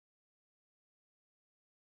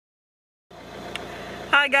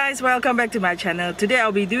Hi guys, welcome back to my channel. Today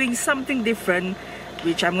I'll be doing something different,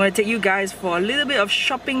 which I'm going to take you guys for a little bit of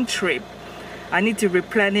shopping trip. I need to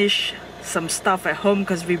replenish some stuff at home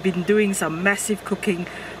because we've been doing some massive cooking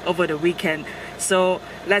over the weekend. So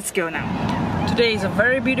let's go now. Today is a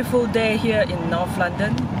very beautiful day here in North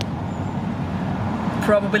London.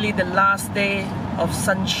 Probably the last day of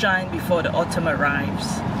sunshine before the autumn arrives.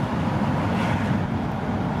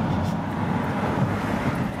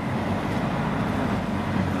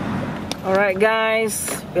 Alright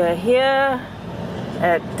guys, we're here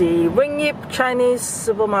at the Ling Chinese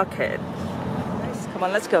supermarket. Nice. Come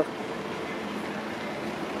on, let's go.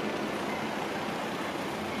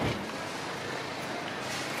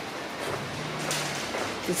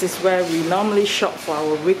 This is where we normally shop for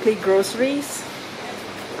our weekly groceries.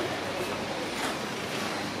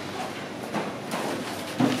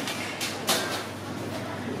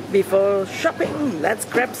 Before shopping, let's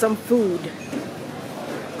grab some food.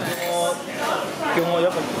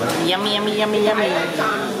 Yummy, yummy, yummy, yummy.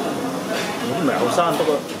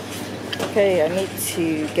 Okay, I need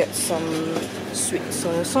to get some sweet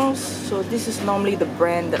soy sauce. So this is normally the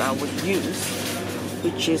brand that I would use,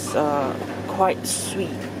 which is quite sweet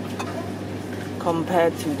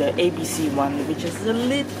compared to the ABC one, which is a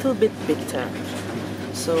little bit bitter.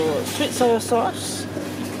 So sweet soy sauce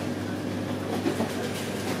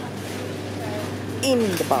in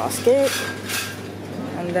the basket.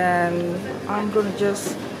 And then I'm gonna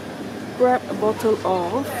just grab a bottle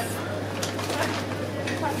of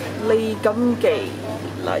Ling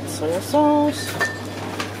light soy sauce.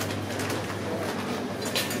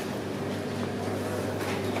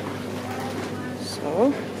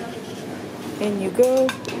 So, in you go.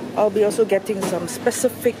 I'll be also getting some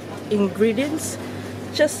specific ingredients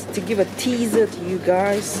just to give a teaser to you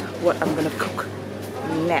guys what I'm gonna cook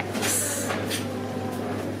next.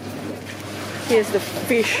 Here's the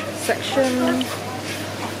fish section.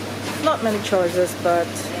 Not many choices, but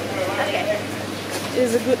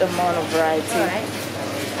there's a good amount of variety.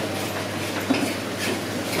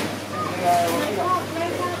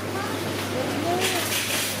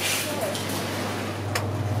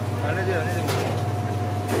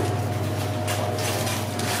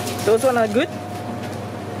 Those one are good?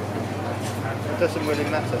 It doesn't really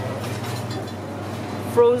matter.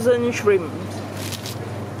 Frozen shrimp.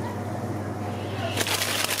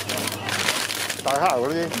 Oh,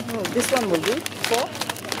 this one will do. 4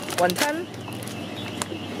 wonton.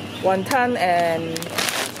 Wonton and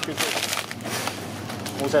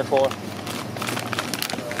冇隻貨啊！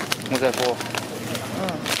冇隻貨。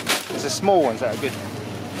It's the small ones that are good.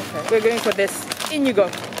 Okay, we're going for this. In you go.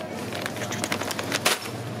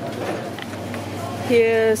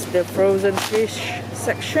 Here's the frozen fish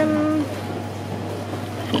section.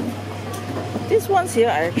 These ones here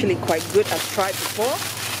are actually quite good. I've tried before.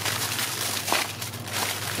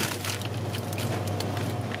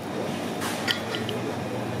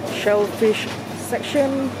 Shellfish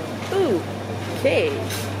section. Ooh, okay.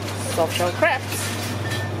 Soft shell crabs.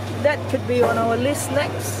 That could be on our list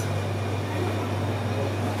next.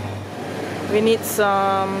 We need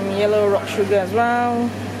some yellow rock sugar as well.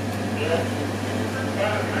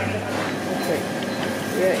 Okay,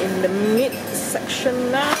 we're in the meat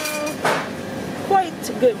section now. Quite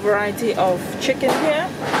a good variety of chicken here.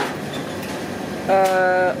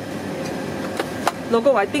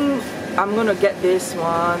 Logo, I think I'm gonna get this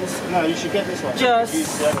one. No, you should get this one. Just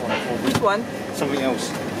use the other one for this one. Something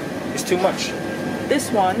else. It's too much.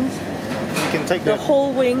 This one. You can take the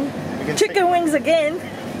whole wing. Chicken wings again.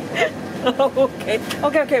 Okay.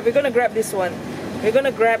 Okay. We're gonna grab this one. We're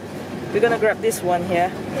gonna grab this one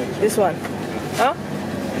here. This one. Huh?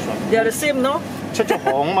 This one. They are the same, no? 出咗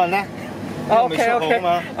行嘛呢? Okay.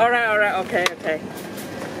 Alright. Okay.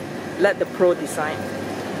 Let the pro decide.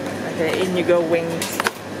 Okay, in you go, wings.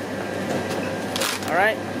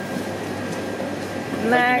 Alright.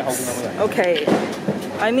 Next. Okay.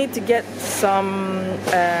 I need to get some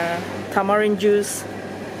tamarind juice.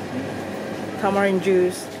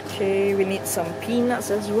 Okay, we need some peanuts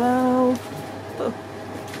as well. Oh.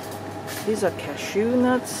 These are cashew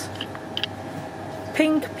nuts.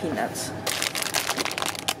 Pink peanuts.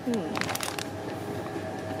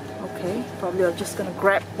 Okay, probably I'm just gonna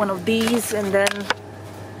grab one of these and then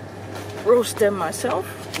roast them myself.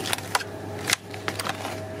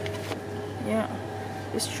 Yeah,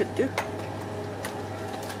 this should do.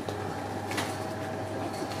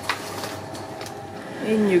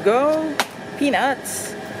 In you go.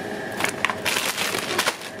 Peanuts.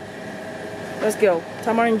 Let's go.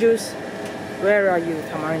 Tamarind juice. Where are you,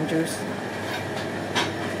 tamarind juice?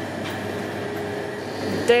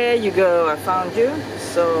 There you go, I found you.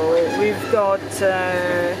 So we've got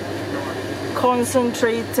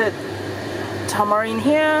concentrated tamarind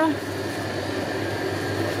here.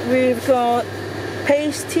 We've got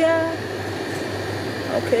paste here.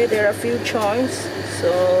 Okay, there are a few choice.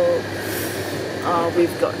 So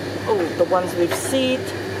we've got the ones with seed.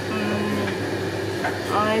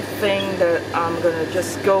 I think that I'm gonna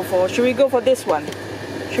just go for. Should we go for this one?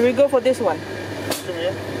 Should we go for this one?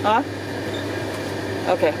 Huh?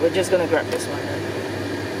 Okay, we're just gonna grab this one.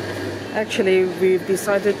 Actually, we've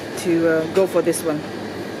decided to go for this one,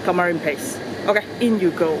 tamarind paste. Okay, in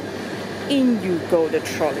you go. In you go, the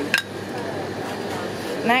trolley.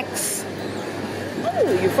 Next.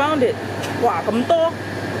 Oh, you found it. Wow, 咁多。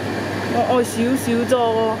我愛少少啫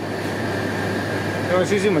喎。有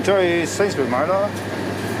少少咪出去 Sainsbury 買咯。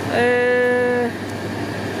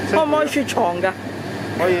可唔可以雪藏㗎？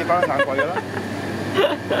可以擺喺冷櫃㗎啦。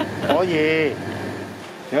可以。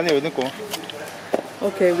而家你去得過。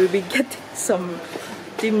Okay, we'll be getting some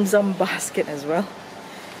dim sum basket as well.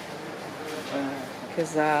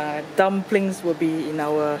 Because dumplings will be in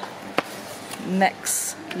our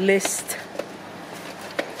next list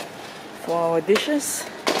for our dishes.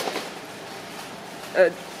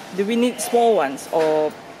 Do we need small ones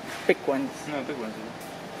or big ones? No, big ones.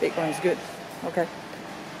 Big one's good. Okay.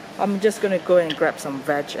 I'm just gonna go and grab some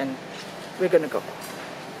veg and we're gonna go.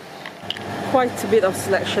 Quite a bit of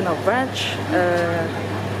selection of veg.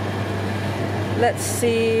 Let's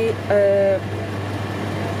see.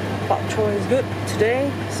 Bok choy is good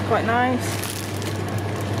today. It's quite nice.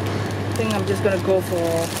 I think I'm just gonna go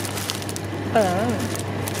for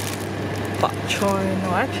bok choy.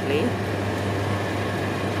 No, actually,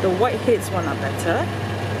 the whiteheads one are better.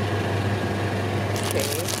 Okay,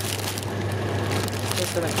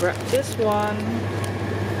 just gonna grab this one.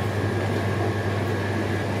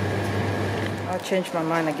 I'll change my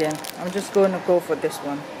mind again. I'm just going to go for this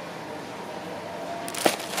one.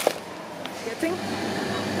 Getting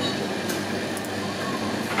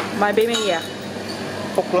my baby here.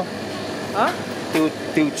 卜咯。啊？吊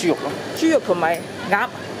豬肉咯。豬肉同埋鴨。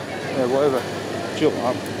whatever。豬肉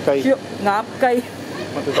鴨雞。豬肉鴨雞。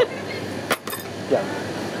乜都得。人。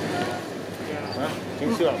嚇？整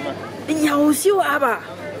燒鴨咩？你又燒鴨啊？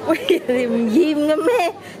喂，你唔厭嘅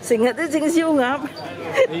咩？成日都整燒鴨。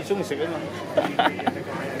你中意食啊嘛。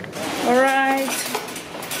Alright,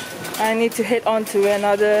 I need to head on to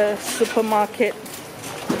another supermarket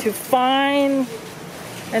to find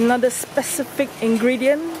another specific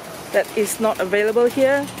ingredient that is not available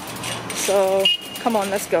here. So come on,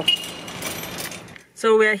 let's go.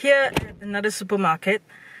 So we're here at another supermarket.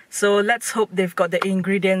 So let's hope they've got the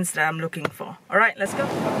ingredients that I'm looking for. Alright, let's go.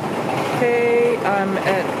 Okay, I'm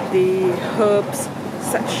at the herbs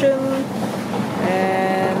section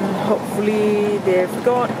and hopefully they've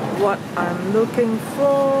got what I'm looking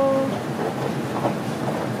for.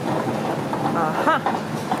 Aha,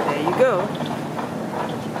 there you go.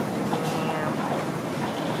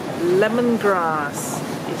 Lemongrass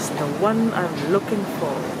is the one I'm looking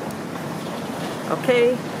for.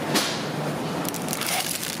 Okay.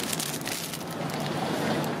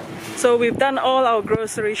 So we've done all our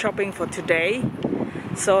grocery shopping for today.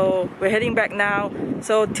 So we're heading back now.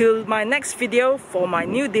 So till my next video for my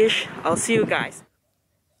new dish, I'll see you guys.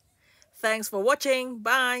 Thanks for watching.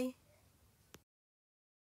 Bye.